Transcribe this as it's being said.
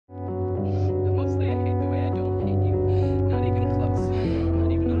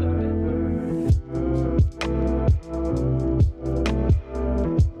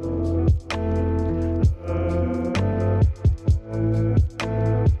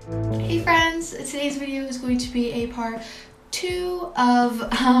today's video is going to be a part 2 of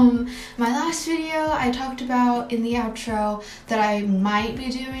my last video. I talked about in the outro that I might be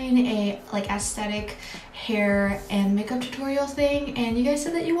doing a aesthetic hair and makeup tutorial thing, and you guys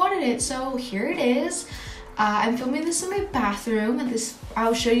said that you wanted it, so here it is. I'm filming this in my bathroom, and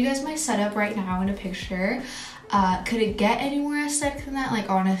I'll show you guys my setup right now in a picture. Could it get any more aesthetic than that?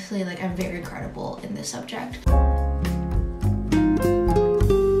 Honestly, I'm very credible in this subject.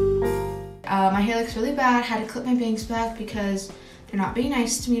 My hair looks really bad. Had to clip my bangs back because they're not being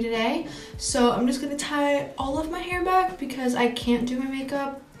nice to me today. So I'm just gonna tie all of my hair back because I can't do my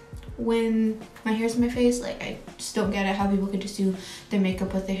makeup when my hair's in my face. I just don't get it how people could just do their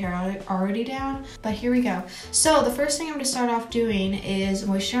makeup with their hair already down. But here we go. So the first thing I'm gonna start off doing is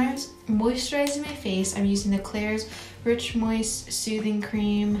moisturizing my face. I'm using the Klairs Rich Moist Soothing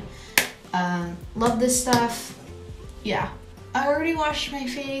Cream. Love this stuff. Yeah. I already washed my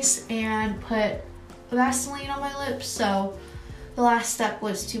face and put Vaseline on my lips, so the last step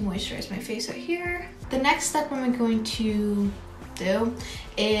was to moisturize my face right here. The next step I'm going to do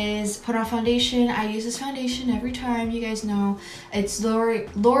is put on foundation. I use this foundation every time, you guys know. It's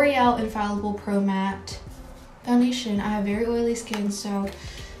L'Oreal Infallible Pro Matte foundation. I have very oily skin, so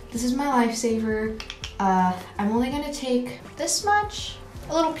this is my lifesaver. I'm only gonna take this much,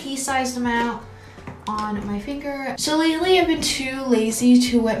 a little pea-sized amount, on my finger. So lately I've been too lazy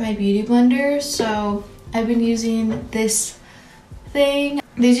to wet my beauty blender, so I've been using this thing.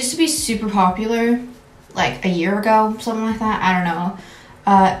 They used to be super popular a year ago, something like that. I don't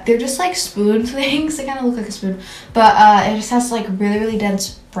know. They're just spoon things. They kind of look like a spoon, but it just has really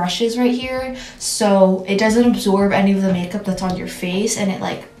dense brushes right here, so it doesn't absorb any of the makeup that's on your face, and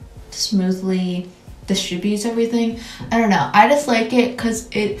it smoothly distributes everything. I don't know, I just like it because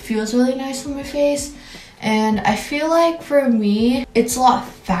it feels really nice on my face, and I feel like for me it's a lot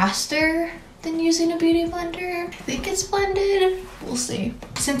faster than using a beauty blender. I think it's blended, we'll see.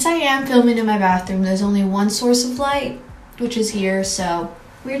 Since I am filming in my bathroom, there's only one source of light, which is here, so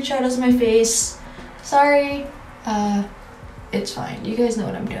weird shadows on my face, sorry. It's fine, you guys know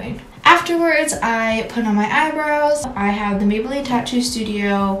what I'm doing. Afterwards, I put on my eyebrows. I have the Maybelline Tattoo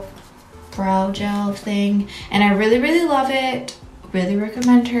Studio brow gel thing, and I really love it. Really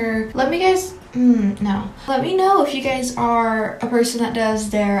recommend her. Let me know if you guys are a person that does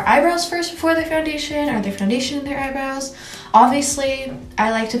their eyebrows first before their foundation, or their foundation in their eyebrows. Obviously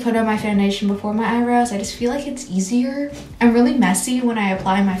I like to put on my foundation before my eyebrows. I just feel like it's easier. I'm really messy when I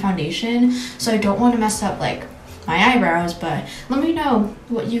apply my foundation, so I don't want to mess up my eyebrows, but let me know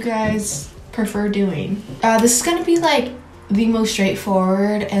what you guys prefer doing. This is gonna be the most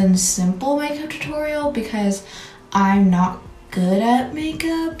straightforward and simple makeup tutorial because I'm not good at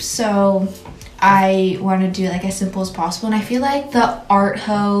makeup, so I want to do as simple as possible. And I feel like the art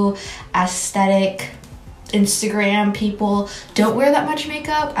hoe aesthetic Instagram people don't wear that much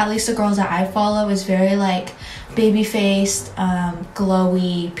makeup. At least the girls that I follow is very baby faced,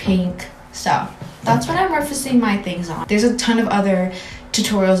 glowy, pink. So that's what I'm referencing my things on. There's a ton of other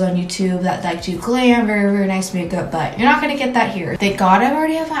tutorials on YouTube that do glam, very nice makeup, but you're not gonna get that here. Thank God I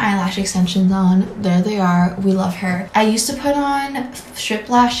already have my eyelash extensions on. There they are. We love her. I used to put on strip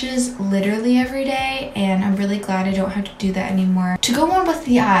lashes literally every day, and I'm really glad I don't have to do that anymore. To go on with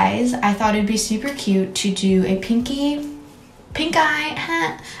the eyes, I thought it'd be super cute to do a pink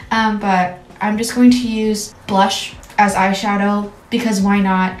eye, but I'm just going to use blush as eyeshadow because why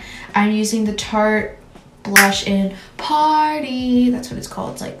not? I'm using the Tarte blush in Party, that's what it's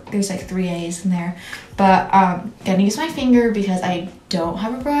called. There's 3 A's in there, but gonna use my finger because I don't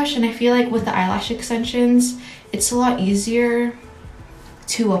have a brush, and I feel with the eyelash extensions it's a lot easier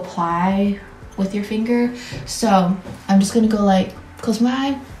to apply with your finger. So I'm just gonna go close my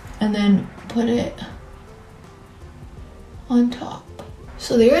eye and then put it on top.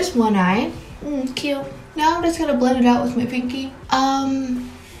 So there's one eye. Cute. Now I'm just gonna blend it out with my pinky.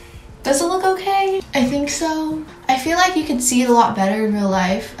 Does it look okay? I think so. I feel like you can see it a lot better in real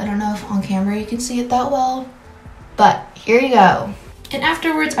life. I don't know if on camera you can see it that well, but here you go. And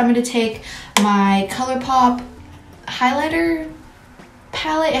afterwards, I'm gonna take my ColourPop highlighter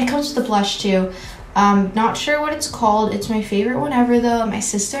palette. It comes with a blush too. Not sure what it's called. It's my favorite one ever though. My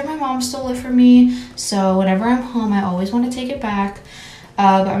sister and my mom stole it from me, so whenever I'm home, I always want to take it back.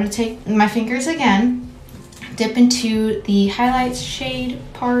 But I'm gonna take my fingers again, dip into the highlights shade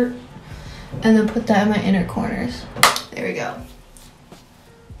part, and then put that in my inner corners. There we go.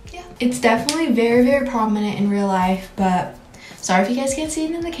 Yeah, it's definitely very prominent in real life, but sorry if you guys can't see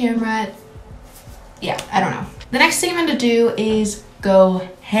it in the camera. Yeah, I don't know. The next thing I'm gonna do is go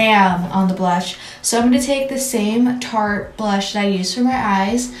ham on the blush. So I'm gonna take the same Tarte blush that I used for my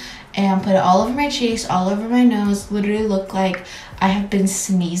eyes, and put it all over my cheeks, all over my nose. Literally look like I have been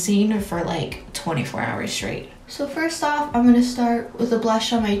sneezing for like 24 hours straight. So first off, I'm gonna start with a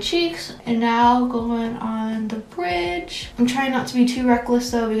blush on my cheeks and now going on the bridge. I'm trying not to be too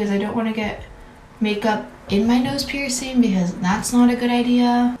reckless though because I don't want to get makeup in my nose piercing because that's not a good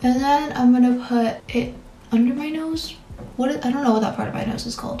idea. And then I'm gonna put it under my nose. I don't know what that part of my nose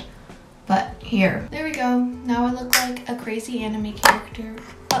is called, but here. There we go. Now I look like a crazy anime character,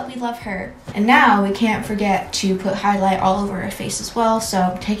 but we love her. And now we can't forget to put highlight all over her face as well. So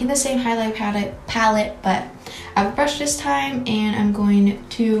I'm taking the same highlight palette, but I have a brush this time and I'm going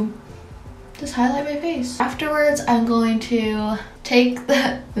to just highlight my face. Afterwards, I'm going to take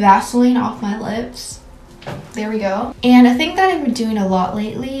the Vaseline off my lips. There we go. And a thing that I've been doing a lot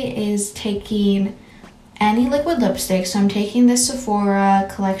lately is taking any liquid lipstick. So I'm taking this Sephora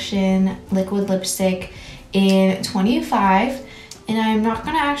collection liquid lipstick in 25, and I'm not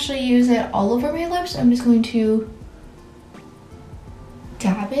gonna actually use it all over my lips. I'm just going to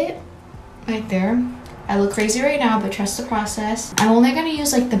dab it right there. I look crazy right now, but trust the process. I'm only gonna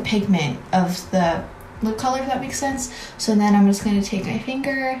use like the pigment of the lip color, if that makes sense. So then I'm just gonna take my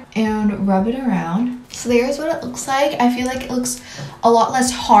finger and rub it around. So there's what it looks like. I feel like it looks a lot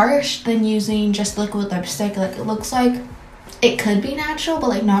less harsh than using just liquid lipstick. Like it looks like it could be natural, but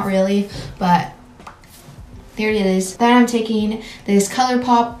like not really, but there it is. Then I'm taking this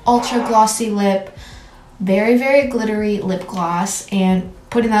ColourPop Ultra Glossy Lip, very, very glittery lip gloss, and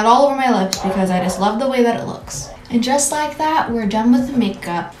putting that all over my lips because I just love the way that it looks. And just like that, we're done with the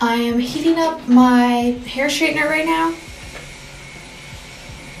makeup. I am heating up my hair straightener right now.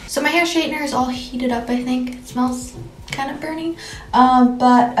 So my hair straightener is all heated up, I think. It smells kind of burning.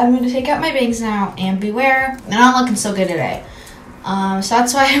 But I'm gonna take out my bangs now, and beware, they're not looking so good today. So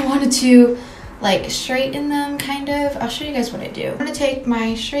that's why I wanted to like straighten them kind of. I'll show you guys what I do. I'm gonna take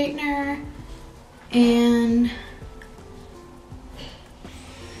my straightener and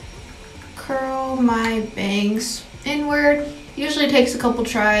curl my bangs inward. Usually takes a couple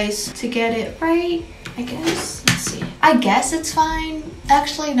tries to get it right, I guess. Let's see. I guess it's fine.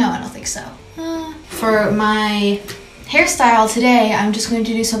 Actually, no, I don't think so. For my hairstyle today, I'm just going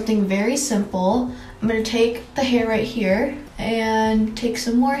to do something very simple. I'm going to take the hair right here and take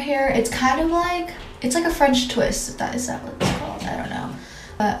some more hair. It's kind of like, it's like a French twist. Is that what it's called? I don't know.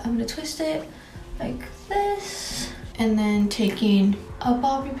 But I'm going to twist it like this. And then taking a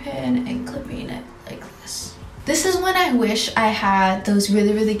bobby pin and clipping it like this. This is when I wish I had those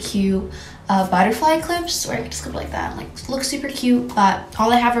really, really cute butterfly clips where I could just clip like that and like look super cute, but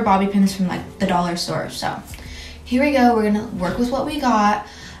all I have are bobby pins from like the dollar store. So here we go. We're gonna work with what we got.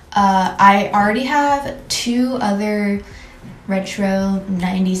 I already have 2 other retro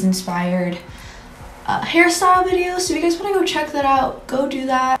 90s inspired hairstyle videos, so if you guys want to go check that out, go do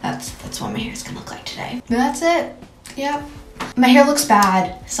that. That's what my hair is gonna look like today. But that's it. Yep. My hair looks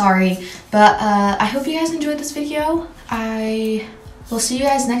bad, sorry, but I hope you guys enjoyed this video. I will see you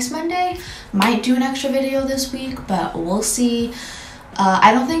guys next Monday. Might do an extra video this week, but we'll see.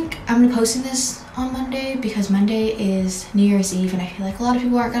 I don't think I'm gonna be posting this on Monday because Monday is New Year's Eve and I feel like a lot of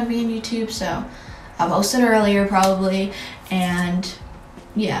people aren't gonna be on YouTube, so I'll post it earlier probably. And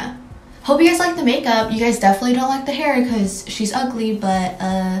yeah, hope you guys like the makeup. You guys definitely don't like the hair because she's ugly,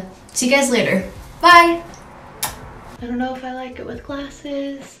 but see you guys later. Bye. I don't know if I like it with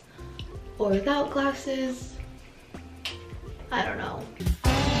glasses or without glasses. I don't know.